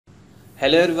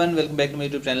Hello everyone, welcome back to my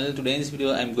YouTube channel. Today in this video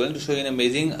I am going to show you an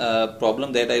amazing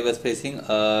problem that I was facing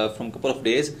from a couple of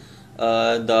days.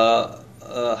 How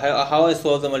I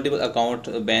solve the multiple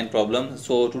account ban problem.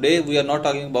 So today we are not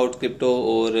talking about crypto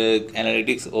or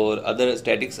analytics or other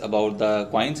statics about the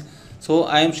coins. So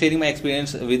I am sharing my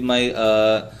experience with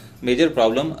my major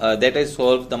problem that I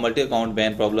solved the multi-account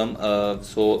ban problem.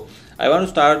 So I want to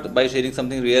start by sharing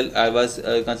something real. I was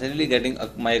constantly getting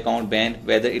my account banned,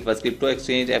 whether it was crypto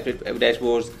exchange,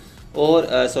 dashboards,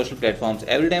 or social platforms.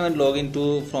 Every time I log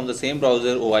into from the same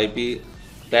browser or IP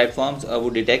platforms, I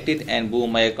would detect it and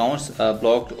boom, my accounts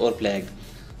blocked or flagged.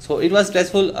 So it was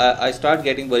stressful. I started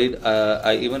getting worried.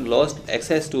 I even lost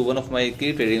access to one of my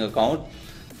key trading account.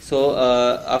 So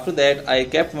after that, I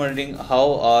kept wondering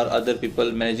how are other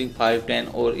people managing 5, 10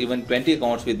 or even 20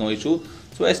 accounts with no issue.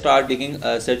 So I started digging,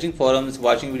 searching forums,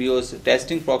 watching videos,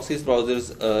 testing proxies,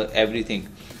 browsers, everything.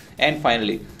 And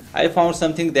finally, I found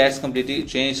something that's completely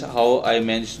changed how I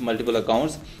manage multiple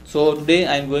accounts. So today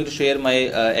I'm going to share my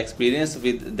experience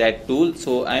with that tool.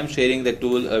 So I'm sharing the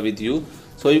tool with you.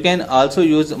 So you can also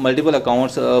use multiple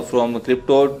accounts from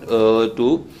crypto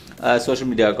to social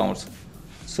media accounts.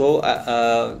 So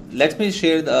let me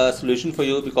share the solution for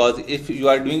you, because if you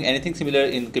are doing anything similar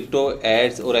in crypto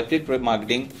ads or affiliate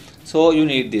marketing, so you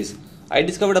need this. I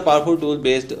discovered a powerful tool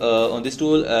based on this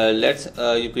tool. Lets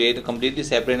you create a completely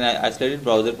separate and isolated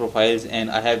browser profiles,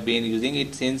 and I have been using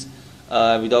it since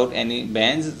without any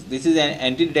bans. This is an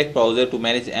anti-detect browser to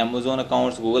manage Amazon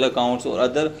accounts, Google accounts, or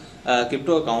other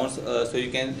crypto accounts. So you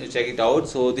can check it out.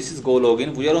 So this is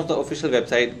GoLogin. We are on the official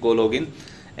website GoLogin,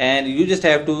 and you just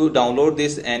have to download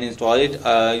this and install it.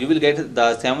 You will get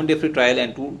the 7-day free trial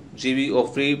and 2 GB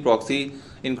of free proxy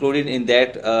included in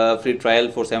that free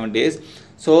trial for 7 days.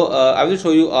 So I will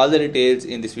show you all the details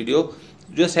in this video.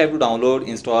 You just have to download,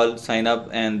 install, sign up,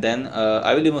 and then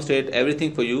I will demonstrate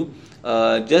everything for you,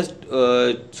 just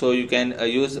so you can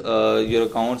use your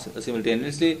accounts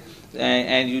simultaneously,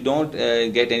 and you don't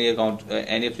get any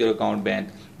of your account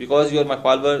banned. Because you are my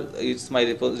follower, it's my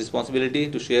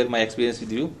responsibility to share my experience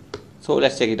with you. So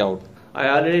let's check it out. I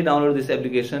already downloaded this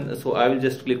application, so I will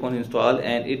just click on install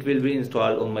and it will be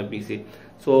installed on my PC.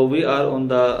 So we are on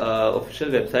the official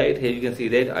website. Here you can see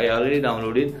that I already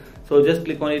downloaded. So just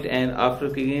click on it, and after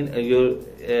clicking your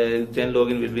Gen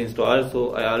login will be installed.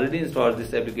 So I already installed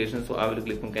this application, so I will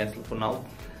click on cancel for now.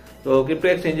 So crypto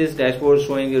exchanges dashboard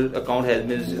showing your account has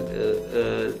been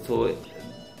so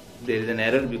there is an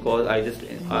error because I just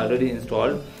already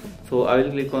installed. So I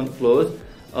will click on close.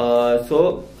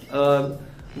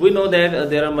 We know that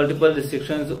there are multiple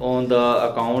restrictions on the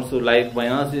account. So like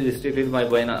Binance is restricted my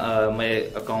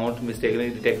account mistakenly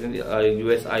detecting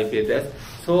US IP address.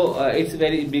 So it's a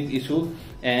very big issue,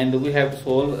 and we have to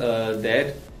solve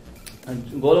that.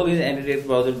 GoLogin is an anti-detect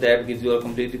browser that gives you a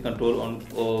complete control on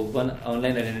one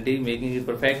online identity, making it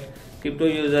perfect crypto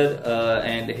user.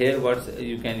 And here what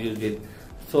you can use with.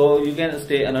 So you can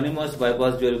stay anonymous,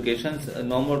 bypass geolocations,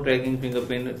 no more tracking,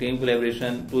 fingerprint, team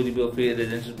collaboration, 2 GB of free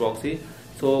residential proxy.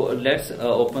 So let's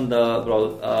open the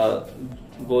browser,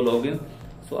 GoLogin.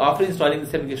 So after installing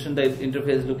this application, the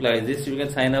interface look like this. You can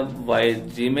sign up via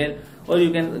Gmail, or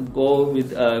you can go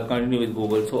with continue with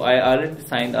Google. So I already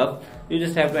signed up. You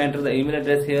just have to enter the email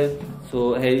address here.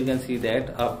 So here you can see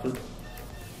that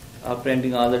after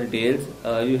entering all the details,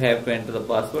 you have to enter the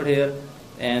password here,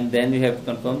 and then you have to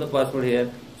confirm the password here.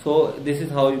 So this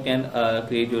is how you can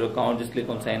create your account. Just click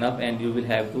on sign up, and you will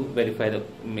have to verify the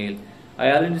mail.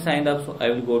 I already signed up, so I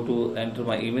will go to enter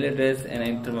my email address and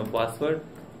enter my password.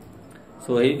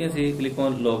 So here you can see, click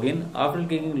on login. After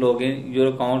clicking login, your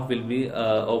account will be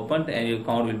opened and your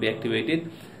account will be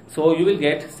activated. So you will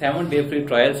get 7-day free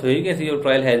trial. So here you can see your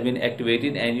trial has been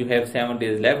activated and you have 7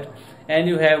 days left, and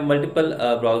you have multiple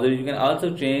browsers. You can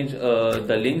also change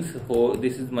the links. For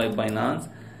this is my Binance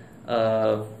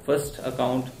first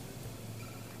account.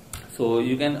 So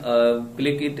you can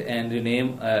click it and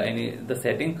rename the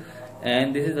setting,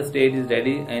 and this is the state is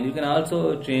ready. And you can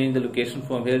also change the location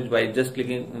from here by just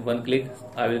clicking one click.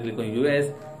 I will click on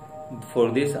US. For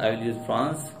this I will use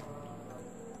France.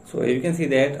 So here you can see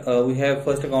that we have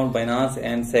first account Binance,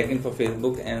 and second for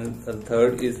Facebook, and the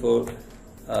third is for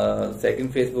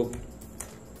second Facebook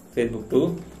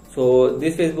 2. So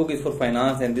this Facebook is for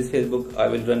finance, and this Facebook I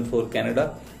will run for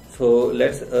Canada. So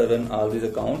let's run all these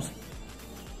accounts.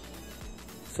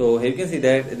 So here you can see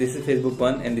that this is Facebook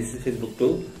 1 and this is Facebook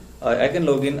 2. I can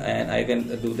log in and I can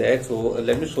do that. So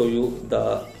let me show you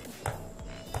the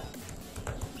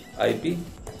IP.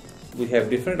 We have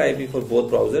different IP for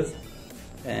both browsers,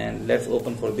 and let's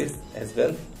open for this as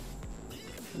well.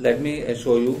 Let me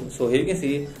show you. So here you can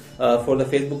see For the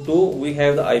Facebook 2, we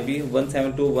have the IP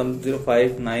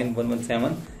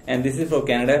 172.105.9.117, and this is for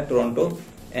Canada, Toronto.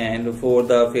 And for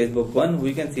the Facebook 1,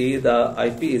 we can see the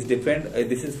IP is different.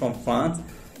 This is from France,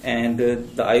 and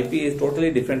the IP is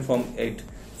totally different from it.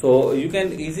 So you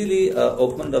can easily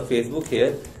open the Facebook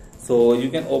here. So you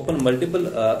can open multiple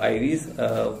IDs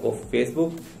of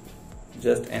Facebook.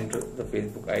 Just enter the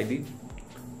Facebook ID.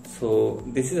 So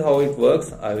this is how it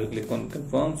works. I will click on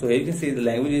confirm. So here you can see the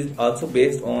language is also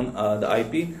based on the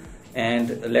IP.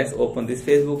 And let's open this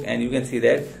Facebook, and you can see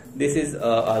that this is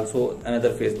also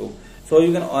another Facebook. So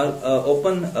you can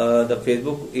open the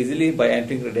Facebook easily by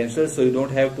entering credentials, so you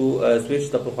don't have to switch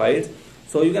the profiles.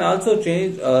 So you can also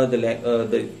change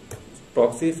the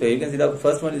proxy. So you can see the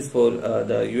first one is for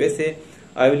the USA.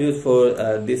 I will use for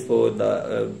this for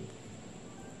the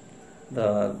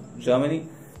Germany.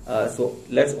 So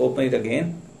let's open it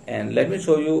again, and let me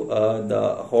show you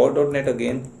the hot.net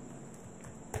again,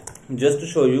 just to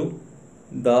show you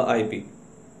the IP.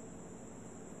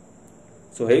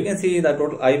 So here you can see the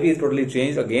total IP is totally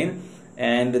changed again,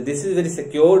 and this is very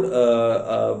secured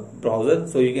browser,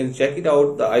 so you can check it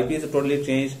out. The IP is totally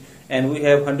changed, and we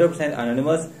have 100%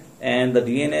 anonymous, and the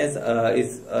DNS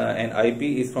is and IP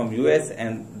is from US.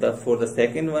 And for the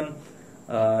second one,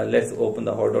 let's open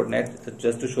the hot.net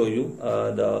just to show you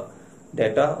the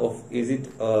data of is it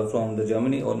from the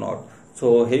Germany or not.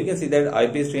 So here you can see that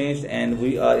IP is changed, and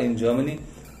we are in Germany.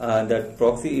 That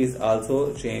proxy is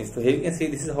also changed. So here you can see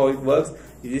this is how it works.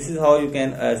 This is how you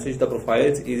can switch the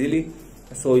profiles easily.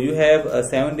 So you have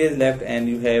 7 days left, and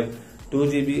you have 2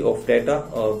 GB of data,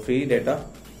 free data.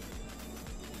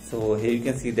 So here you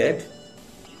can see that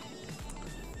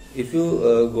if you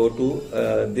go to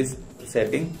this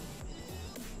setting,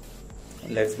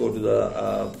 let's go to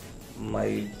the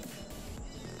my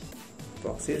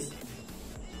proxies.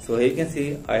 So here you can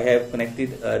see I have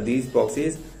connected these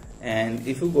proxies, and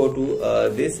if you go to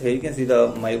this, here you can see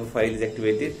the my profile is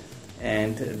activated,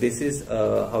 and this is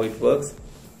how it works.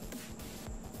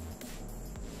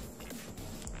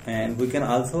 And we can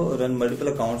also run multiple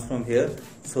accounts from here.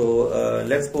 So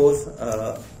let's suppose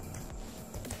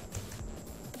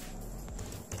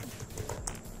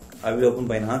I will open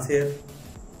Binance here,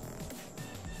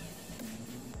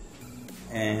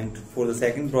 and for the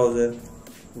second browser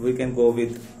we can go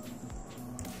with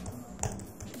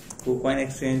KuCoin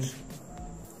exchange,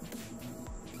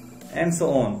 and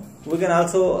so on. We can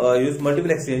also use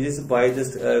multiple exchanges by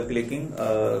just clicking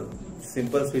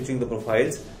simple switching the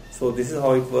profiles. So this is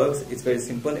how it works. It's very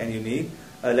simple and unique.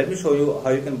 Let me show you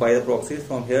how you can buy the proxies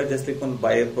from here. Just click on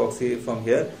buy a proxy from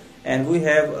here, and we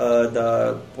have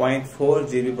the 0.4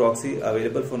 GB proxy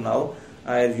available for now.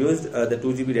 I have used the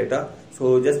 2 GB data.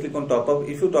 So just click on top up.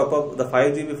 If you top up the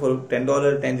 5 GB for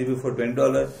 $10, 10 GB for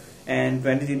 $20, and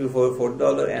 20 GB for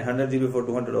 $40, and 100 GB for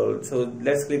 $200. So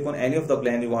let's click on any of the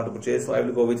plan you want to purchase. So I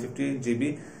will go with 50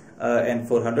 GB and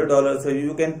for $100. So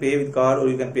you can pay with card or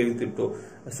you can pay with crypto.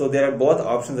 So there are both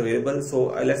options available.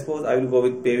 So let's suppose I will go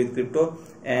with pay with crypto,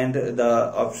 and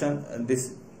the option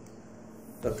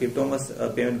the Cryptomus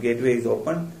payment gateway is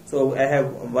open. So I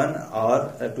have 1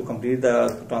 hour to complete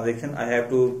the transaction. I have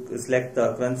to select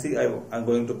the currency I'm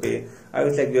going to pay. I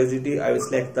will select USDT. I will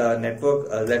select the network.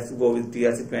 Let's go with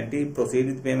TRC20. Proceed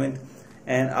with payment.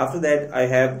 And after that, I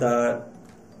have the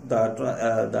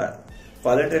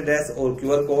wallet address or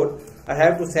QR code. I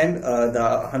have to send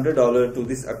the $100 to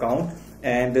this account,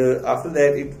 and after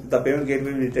that the payment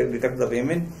gateway will detect the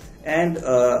payment, and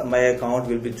my account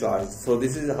will be charged. So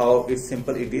this is how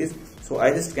simple it is. So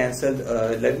I just cancelled.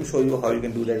 Let me show you how you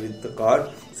can do that with the card.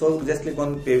 So just click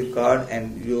on pay with card,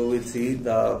 and you will see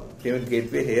the payment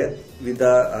gateway here with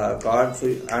the card. So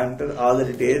I enter all the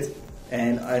details,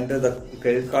 and I enter the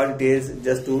credit card details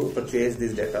just to purchase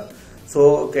this data.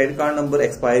 So credit card number,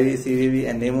 expiry, CVV,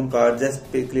 and name on card. Just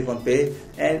click on pay,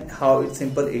 and how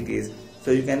simple it is.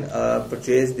 So you can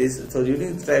purchase this. So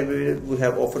during this trial period, we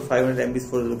have offered 500 MB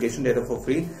for the location data for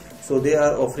free. So they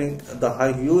are offering the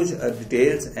huge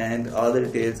details, and all the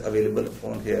details available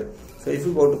on here. So if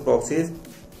you go to proxies,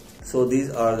 so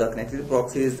these are the connected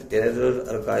proxies, error,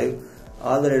 archive,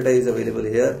 all the data is available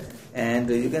here, and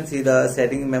you can see the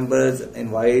setting members,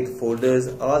 invite, folders,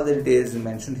 all the details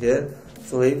mentioned here.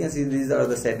 So here you can see these are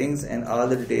the settings and all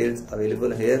the details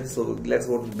available here. So let's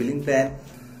go to the billing plan.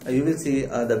 You will see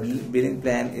the billing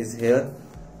plan is here,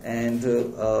 and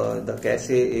the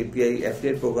cache, API,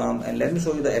 affiliate program. And let me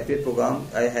show you the affiliate program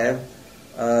I have.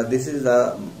 This is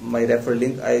my referral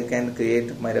link. I can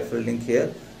create my referral link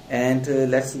here, and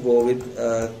let's go with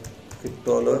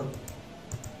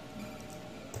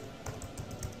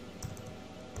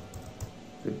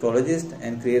cryptologist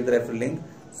and create the referral link.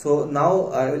 So now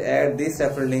I will add this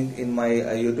referral link in my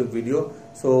YouTube video.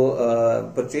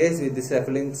 So purchase with this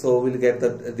referral link, so we'll get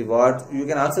the reward. You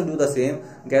can also do the same,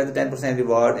 get the 10%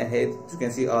 reward, and here you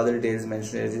can see all the details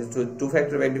mentioned. Just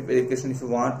two-factor verification if you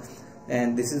want,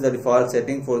 and this is the default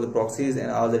setting for the proxies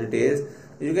and all the details.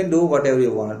 You can do whatever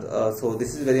you want. So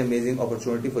this is very amazing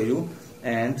opportunity for you.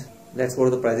 And let's go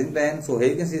to the pricing plan. So here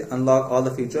you can see unlock all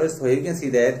the features. So here you can see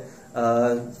that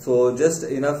so just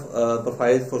enough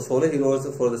profiles for solo heroes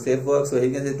for the safe work. So here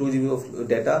you can see 2 GB of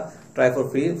data, try for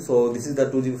free. So this is the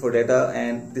 2 GB for data,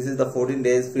 and this is the 14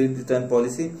 days free return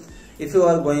policy. If you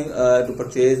are going to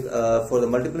purchase for the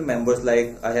multiple members,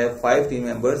 like I have 5 team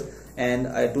members, and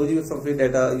 2 GB for free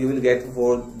data you will get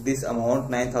for this amount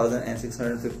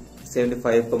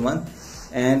 9,675 per month.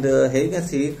 And here you can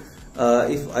see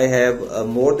if I have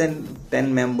more than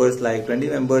 10 members, like 20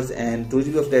 members and 2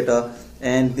 GB of data,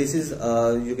 and this is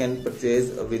you can purchase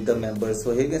with the members.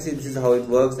 So here you can see this is how it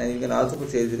works, and you can also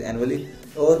purchase it annually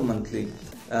or monthly.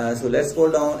 So let's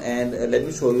scroll down and let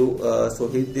me show you. So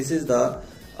here, this is the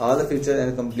all the features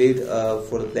and complete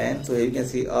for the plan. So here you can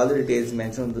see all the details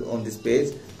mentioned on this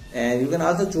page, and you can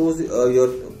also choose your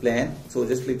plan. So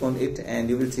just click on it and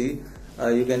you will see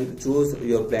you can choose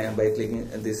your plan by clicking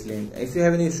this link. If you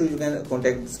have any issue, you can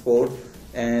contact support.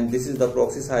 And this is the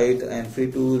proxy site and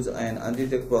free tools and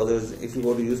anti-check browsers. If you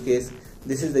go to use case,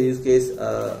 this is the use case,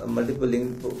 multiple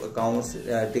link accounts,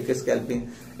 ticket scalping,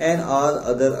 and all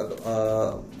other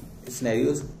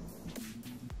scenarios.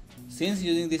 Since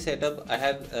using this setup, I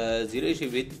have zero issue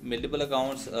with multiple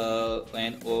accounts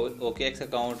and OKX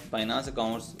account, Binance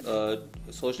accounts,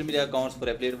 social media accounts for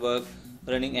affiliate work,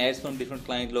 running ads from different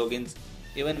client logins,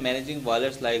 even managing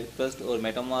wallets like Trust or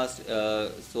MetaMask.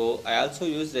 So I also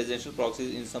use residential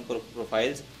proxies in some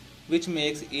profiles, which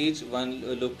makes each one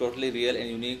look totally real and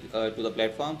unique to the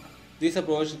platform. This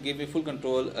approach gives me full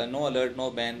control, no alert,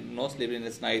 no ban, no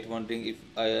sleepless night wondering if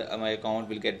my account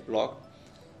will get blocked.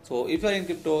 So if you are in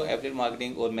crypto, affiliate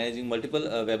marketing, or managing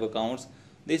multiple web accounts,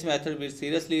 this method will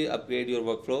seriously upgrade your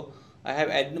workflow. I have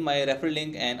added my referral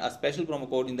link and a special promo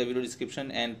code in the video description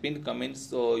and pinned comments,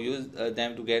 so use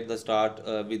them to get the start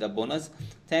with a bonus.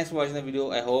 Thanks for watching the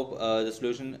video. I hope the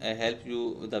solution helped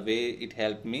you the way it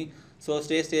helped me. So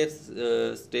stay safe,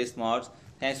 stay smart.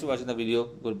 Thanks for watching the video.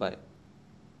 Goodbye.